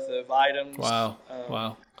 $200 worth of items.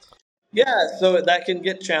 Wow. Yeah, so that can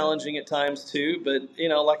get challenging at times too. But,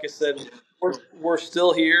 like I said, we're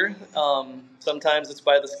still here. Sometimes it's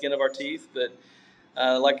by the skin of our teeth, but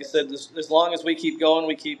like I said, as long as we keep going,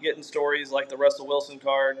 we keep getting stories like the Russell Wilson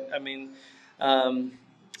card. I mean, um,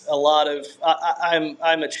 a lot of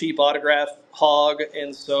I'm a cheap autograph hog,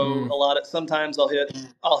 and so a lot of sometimes I'll hit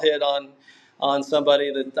on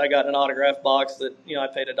somebody that I got an autograph box that I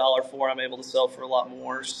paid $1 for. I'm able to sell for a lot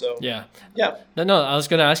more. So Yeah. yeah. No, I was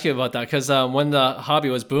going to ask you about that because when the hobby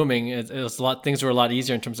was booming, it was things were a lot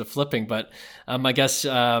easier in terms of flipping. But I guess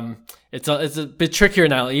it's a bit trickier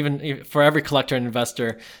now, even for every collector and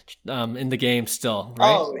investor in the game still,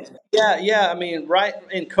 right? Oh yeah. I mean, right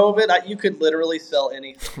in COVID, you could literally sell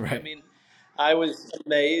anything. I Right. mean, I was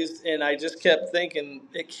amazed, and I just kept thinking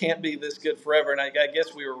it can't be this good forever. And I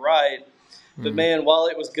guess we were right. But man, while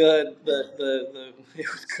it was good, the it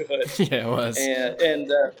was good, Yeah, it was.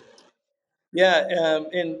 and yeah,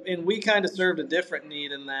 and we kind of served a different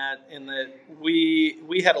need in that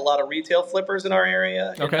we had a lot of retail flippers in our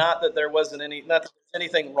area, and Okay. not that there wasn't not that there's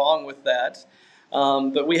anything wrong with that,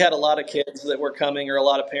 but we had a lot of kids that were coming, or a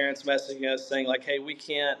lot of parents messaging us saying like, hey, we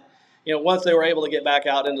can't. Once they were able to get back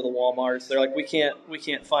out into the Walmarts, they're like, we can't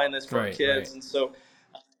find this for our Right, kids, right. and so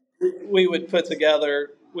we would put together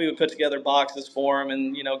boxes for them,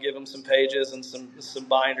 and give them some pages and some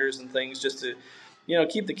binders and things, just to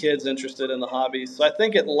keep the kids interested in the hobby. So I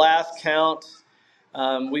think at last count,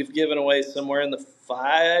 we've given away somewhere in the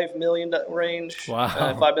 5 million range.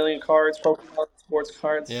 Wow. 5 million cards, Pokemon sports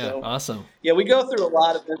cards. Yeah, So awesome. yeah, we go through a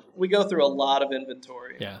lot of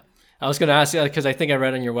inventory. Yeah. I was going to ask you because I think I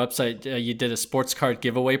read on your website you did a sports card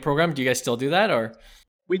giveaway program. Do you guys still do that, or?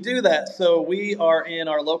 We do that. So we are in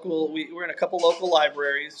our local. We're in a couple local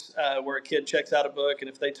libraries where a kid checks out a book, and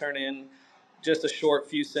if they turn in just a short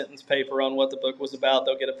few sentence paper on what the book was about,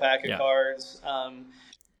 they'll get a pack of cards.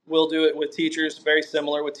 We'll do it with teachers, very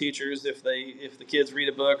similar with teachers. If the kids read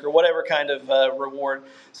a book or whatever kind of reward.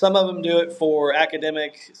 Some of them do it for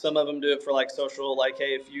academic. Some of them do it for like social. Like,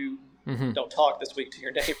 hey, if you don't talk this week to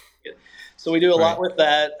your neighbor. So we do a lot with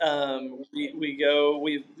that. I'll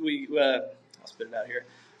spit it out here.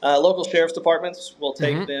 Local sheriff's departments will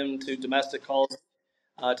take them to domestic calls,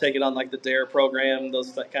 take it on like the DARE program,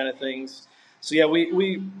 that kind of things. So yeah,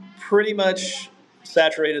 we pretty much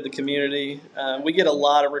saturated the community. We get a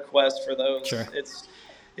lot of requests for those. Sure.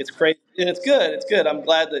 It's crazy, and it's good. It's good. I'm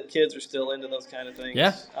glad that kids are still into those kind of things.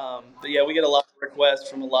 Yeah. But yeah, we get a lot of requests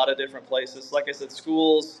from a lot of different places. Like I said,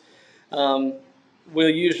 schools. We'll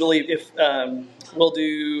usually, if a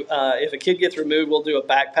kid gets removed, we'll do a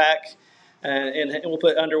backpack, and we'll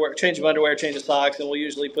put change of underwear, change of socks, and we'll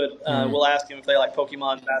usually we'll ask them if they like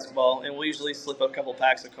Pokemon basketball, and we'll usually slip a couple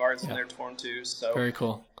packs of cards in there for them too. So Very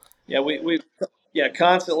cool. yeah, we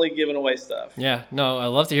constantly giving away stuff. Yeah, no, I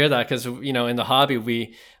love to hear that because, in the hobby,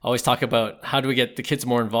 we always talk about how do we get the kids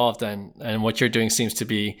more involved, and what you're doing seems to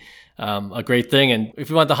be a great thing. And if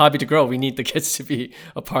we want the hobby to grow, we need the kids to be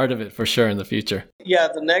a part of it for sure in the future. Yeah,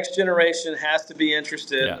 the next generation has to be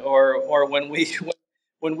interested, or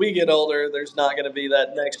when we get older, there's not going to be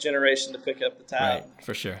that next generation to pick up the tab. Right,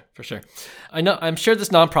 for sure. I'm sure this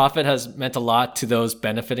nonprofit has meant a lot to those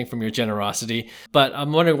benefiting from your generosity, but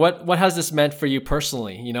I'm wondering what has this meant for you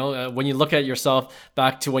personally? When you look at yourself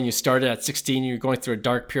back to when you started at 16, you're going through a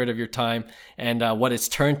dark period of your time, and what it's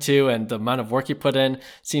turned to, and the amount of work you put in,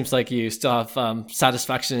 seems like you still have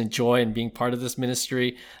satisfaction and joy in being part of this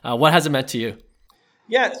ministry. What has it meant to you?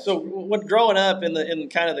 Yeah, so when growing up in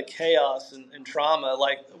kind of the chaos and trauma,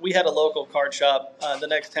 like we had a local card shop the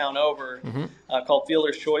next town over called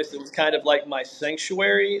Fielder's Choice. It was kind of like my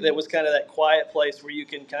sanctuary. That was kind of that quiet place where you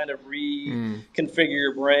can kind of reconfigure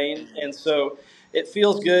your brain. And so it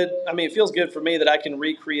feels good. I mean, it feels good for me that I can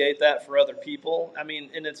recreate that for other people. I mean,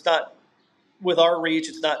 and it's not, with our reach,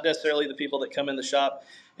 it's not necessarily the people that come in the shop.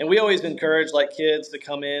 And we always encourage like kids to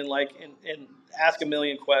come in and ask a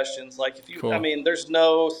million questions. Like if you, cool. I mean, there's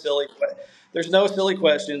no silly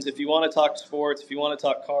questions. If you want to talk sports, if you want to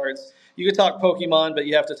talk cards, you can talk Pokemon, but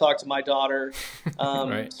you have to talk to my daughter.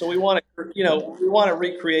 Right. So we want to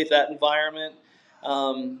recreate that environment.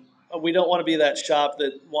 We don't want to be that shop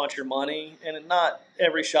that wants your money, and not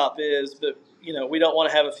every shop is, but we don't want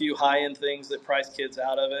to have a few high-end things that price kids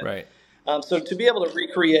out of it. Right. So to be able to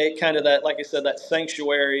recreate kind of that, like I said, that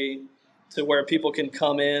sanctuary to where people can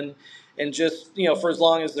come in and just, for as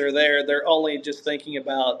long as they're there, they're only just thinking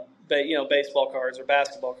about, baseball cards or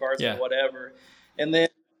basketball cards or whatever. And then,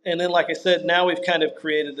 like I said, now we've kind of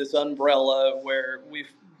created this umbrella where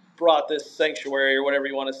we've brought this sanctuary or whatever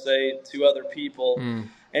you want to say to other people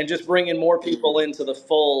and just bringing more people into the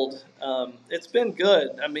fold. It's been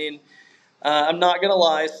good. I mean, I'm not going to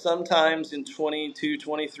lie. Sometimes in 22,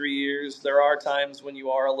 23 years, there are times when you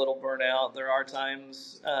are a little burnt out. There are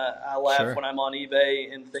times I laugh Sure. when I'm on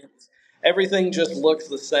eBay and think everything just looks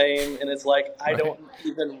the same. And it's like, I Right. don't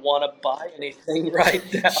even want to buy anything right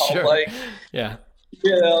now. Sure. Like, Yeah.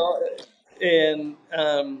 you know, and,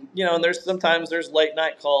 and there's late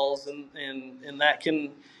night calls and that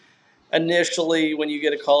can, initially, when you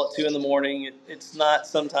get a call at 2 a.m, it's not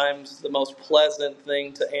sometimes the most pleasant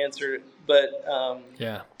thing to answer, but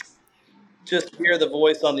Yeah. just hear the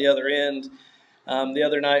voice on the other end. The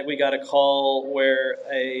other night, we got a call where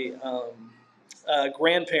a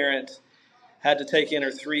grandparent had to take in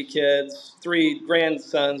her three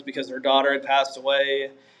grandsons, because her daughter had passed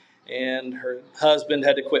away, and her husband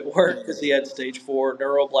had to quit work because he had stage 4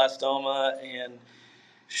 neuroblastoma, and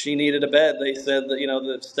she needed a bed. They said that,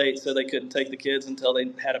 the state said they couldn't take the kids until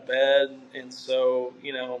they had a bed. And so,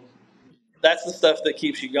 that's the stuff that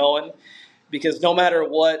keeps you going, because no matter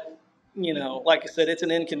what, like I said, it's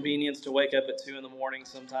an inconvenience to wake up at 2 a.m.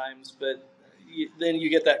 sometimes, but then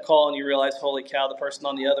you get that call and you realize, holy cow, the person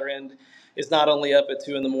on the other end is not only up at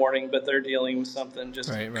 2 a.m, but they're dealing with something just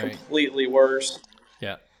Right. completely worse.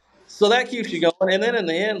 Yeah. So that keeps you going. And then in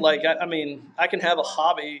the end, like, I can have a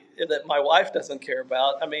hobby that my wife doesn't care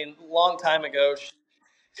about. A long time ago,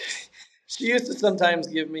 she used to sometimes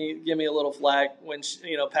give me a little flack when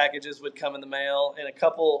packages would come in the mail. And it's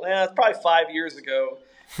probably 5 years ago,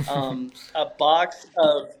 a box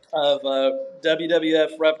of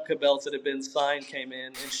WWF replica belts that had been signed came in,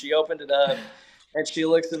 and she opened it up, and she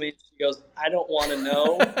looks at me and she goes, "I don't want to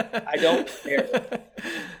know. I don't care."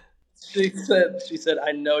 She said,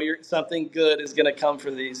 "I know something good is going to come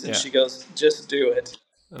for these," and Yeah. she goes, "Just do it."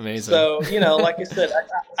 Amazing. So, like I said,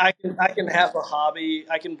 I can have a hobby.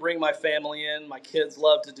 I can bring my family in. My kids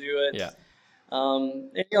love to do it. Yeah. And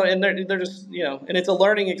they're just, and it's a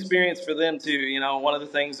learning experience for them too. One of the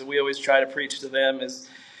things that we always try to preach to them is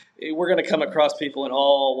we're going to come across people in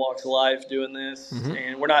all walks of life doing this,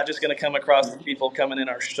 and we're not just going to come across people coming in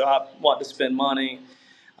our shop wanting to spend money.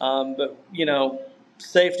 But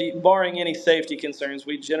safety, barring any safety concerns,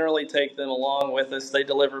 we generally take them along with us. They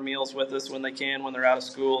deliver meals with us when they can, when they're out of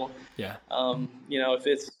school. Yeah.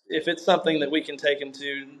 If it's something that we can take them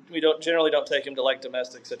to, we don't take them to like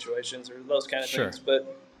domestic situations or those kind of Sure. things.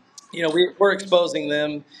 But we're exposing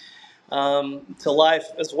them to life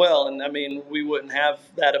as well. And we wouldn't have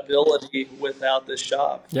that ability without this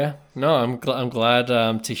shop. Yeah, no, I'm glad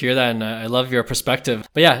to hear that, and I love your perspective.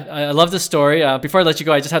 But yeah, I love this story. Before I let you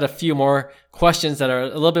go, I just had a few more questions that are a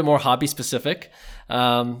little bit more hobby specific.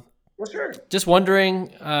 Well, sure. Just wondering,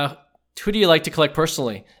 who do you like to collect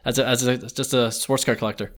personally as just a sports car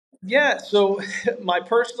collector? Yeah, so my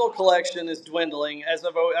personal collection is dwindling. As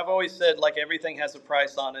I've always said, like, everything has a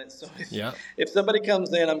price on it. So if somebody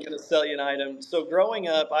comes in, I'm going to sell you an item. So growing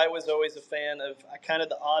up, I was always a fan of kind of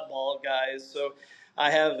the oddball guys. So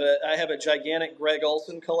I have a gigantic Greg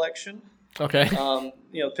Olson collection. Okay. I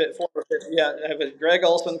have a Greg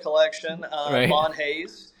Olson collection, Right. Von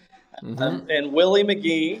Hayes, and Willie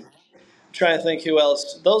McGee. Trying to think who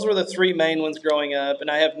else. Those were the three main ones growing up, and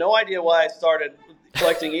I have no idea why I started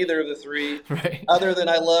collecting either of the three, Right. other than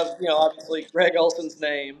I love, obviously Greg Olson's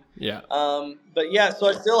name. Yeah. But yeah, so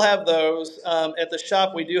I still have those. At the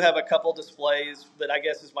shop, we do have a couple displays that I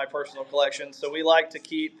guess is my personal collection. So we like to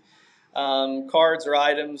keep cards or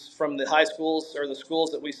items from the high schools or the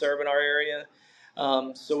schools that we serve in our area.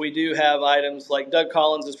 So we do have items like Doug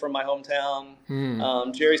Collins is from my hometown.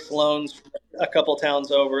 Jerry Sloan's from a couple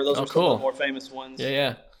towns over. Those are some of the more famous ones.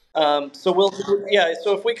 Yeah. So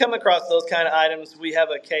if we come across those kind of items, we have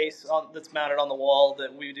a case that's mounted on the wall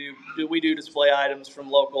that we do display items from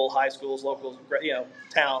local high schools, local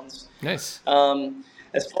towns. Nice. And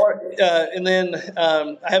then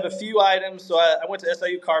I have a few items. So I went to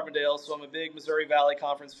SIU Carbondale, so I'm a big Missouri Valley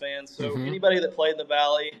Conference fan. So anybody that played in the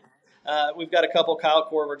Valley, we've got a couple Kyle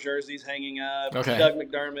Korver jerseys hanging up, Doug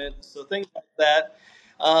McDermott, so things like that.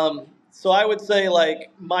 So I would say, like,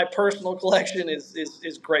 my personal collection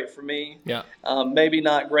is great for me. Yeah. Maybe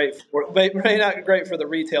not great for the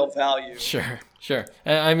retail value. Sure.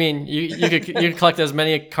 I mean, you could collect as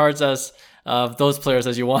many cards as of those players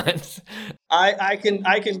as you want. I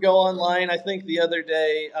can go online. I think the other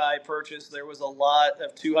day there was a lot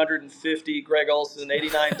of 250 Greg Olson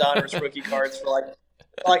 89 Donruss rookie cards for like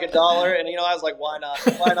 $1, and I was like, why not?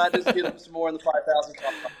 Why not just give them some more in the 5,000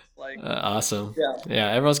 cards? Awesome.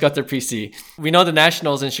 Yeah. Everyone's got their PC. We know the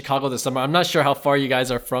Nationals in Chicago this summer. I'm not sure how far you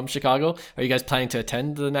guys are from Chicago. Are you guys planning to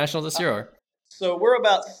attend the Nationals this year? Or? So we're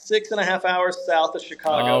about 6.5 hours south of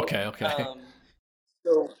Chicago. Oh, okay.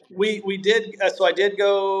 So we did. So I did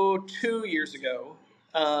go 2 years ago.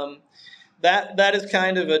 that is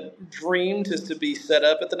kind of a dream to be set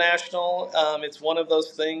up at the National. It's one of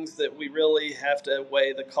those things that we really have to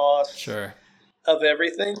weigh the cost Sure. of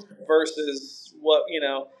everything versus what,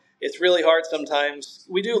 it's really hard sometimes.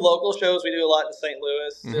 We do local shows. We do a lot in St.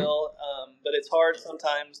 Louis still, but it's hard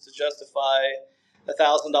sometimes to justify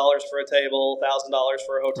 $1,000 for a table, $1,000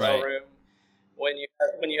 for a hotel room when you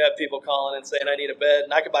have people calling and saying, I need a bed,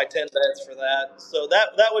 and I could buy 10 beds for that. So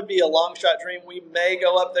that would be a long shot dream. We may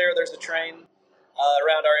go up there. There's a train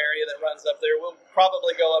around our area that runs up there. We'll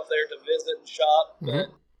probably go up there to visit and shop. But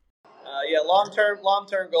long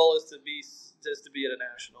term goal is to be at a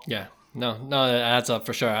national. Yeah, no, that adds up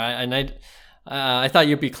for sure. I thought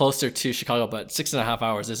you'd be closer to Chicago, but 6.5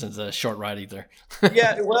 hours isn't a short ride either.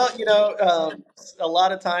 Yeah, well, a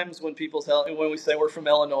lot of times when we say we're from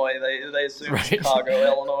Illinois, they assume Chicago,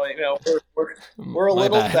 Illinois. We're a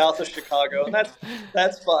little south of Chicago, and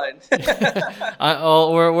that's fine.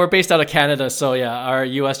 We're based out of Canada, so yeah, our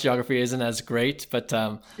U.S. geography isn't as great, but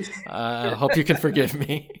I hope you can forgive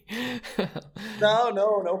me.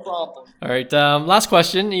 No problem. All right, last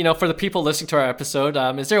question. For the people listening to our episode,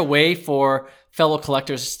 is there a way for fellow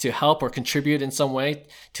collectors to help or contribute in some way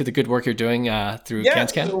to the good work you're doing through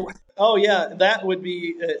CansCan? That would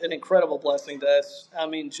be an incredible blessing to us. I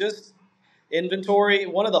mean, just inventory.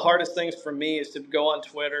 One of the hardest things for me is to go on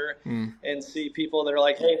Twitter and see people that are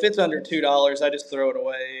like, hey, if it's under $2, I just throw it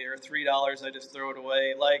away, or $3, I just throw it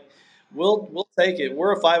away. Like, we'll take it.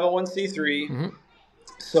 We're a 501c3.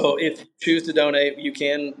 So if you choose to donate, you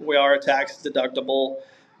can. We are a tax deductible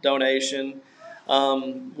donation.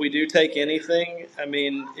 We do take anything. I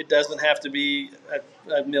mean, it doesn't have to be a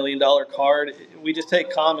 $1 million card. We just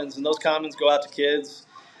take commons, and those commons go out to kids.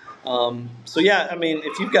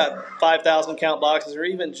 If you've got 5,000 count boxes, or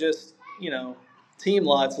even just, team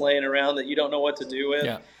lots laying around that you don't know what to do with,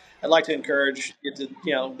 I'd like to encourage you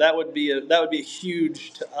to, that would be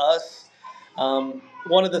huge to us.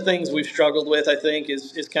 One of the things we've struggled with, I think,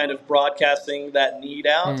 is kind of broadcasting that need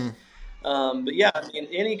out.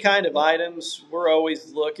 Any kind of items, we're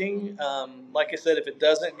always looking. Like I said, if it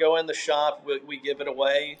doesn't go in the shop, we give it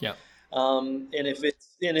away. Yeah. And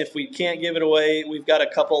if we can't give it away, we've got a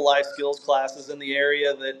couple life skills classes in the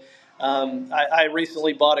area that I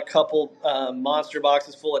recently bought a couple monster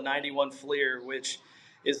boxes full of 91 Fleer, which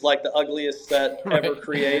is like the ugliest set ever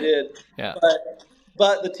created. Yeah.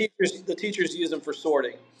 But the teachers use them for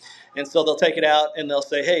sorting. And so they'll take it out and they'll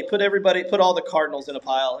say, hey, put all the Cardinals in a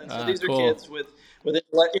pile. And so these are kids with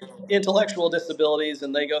intellectual disabilities,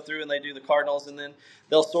 and they go through and they do the Cardinals, and then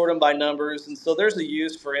they'll sort them by numbers. And so there's a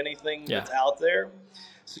use for anything that's out there.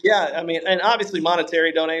 So, and obviously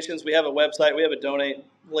monetary donations. We have a website. We have a donate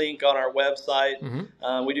link on our website.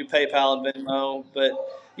 We do PayPal and Venmo. But,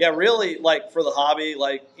 really, like for the hobby,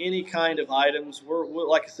 like any kind of items, we're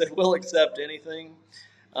like I said, we'll accept anything.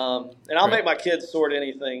 And I'll make my kids sort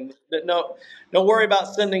anything. Don't worry about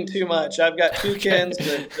sending too much. I've got two kids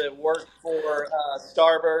that work for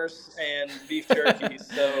Starburst and beef jerky.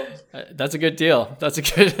 So that's a good deal. That's a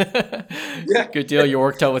good deal. You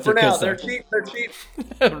worked out with your kids. They're cheap. They're cheap.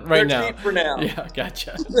 Cheap for now. Yeah,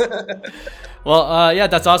 gotcha. Well,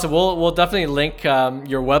 that's awesome. We'll definitely link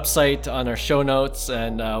your website on our show notes,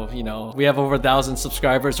 and we have over 1,000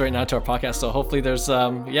 subscribers right now to our podcast. So hopefully there's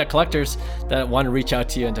collectors that want to reach out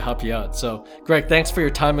to you and to help you out. So Greg, thanks for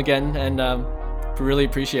your time again, and really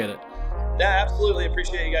appreciate it. Yeah, absolutely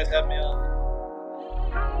appreciate you guys having me on.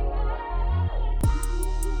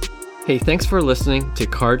 Hey, thanks for listening to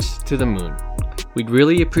Cards to the Moon. We'd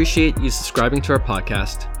really appreciate you subscribing to our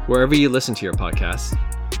podcast wherever you listen to your podcasts.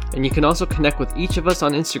 And you can also connect with each of us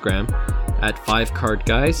on Instagram at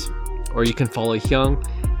 5cardguys, or you can follow Hyung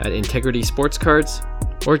at Integrity Sports Cards,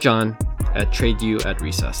 or John at TradeU at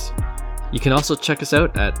Recess. You can also check us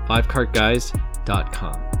out at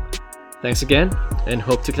 5cardguys.com. Thanks again, and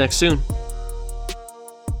hope to connect soon.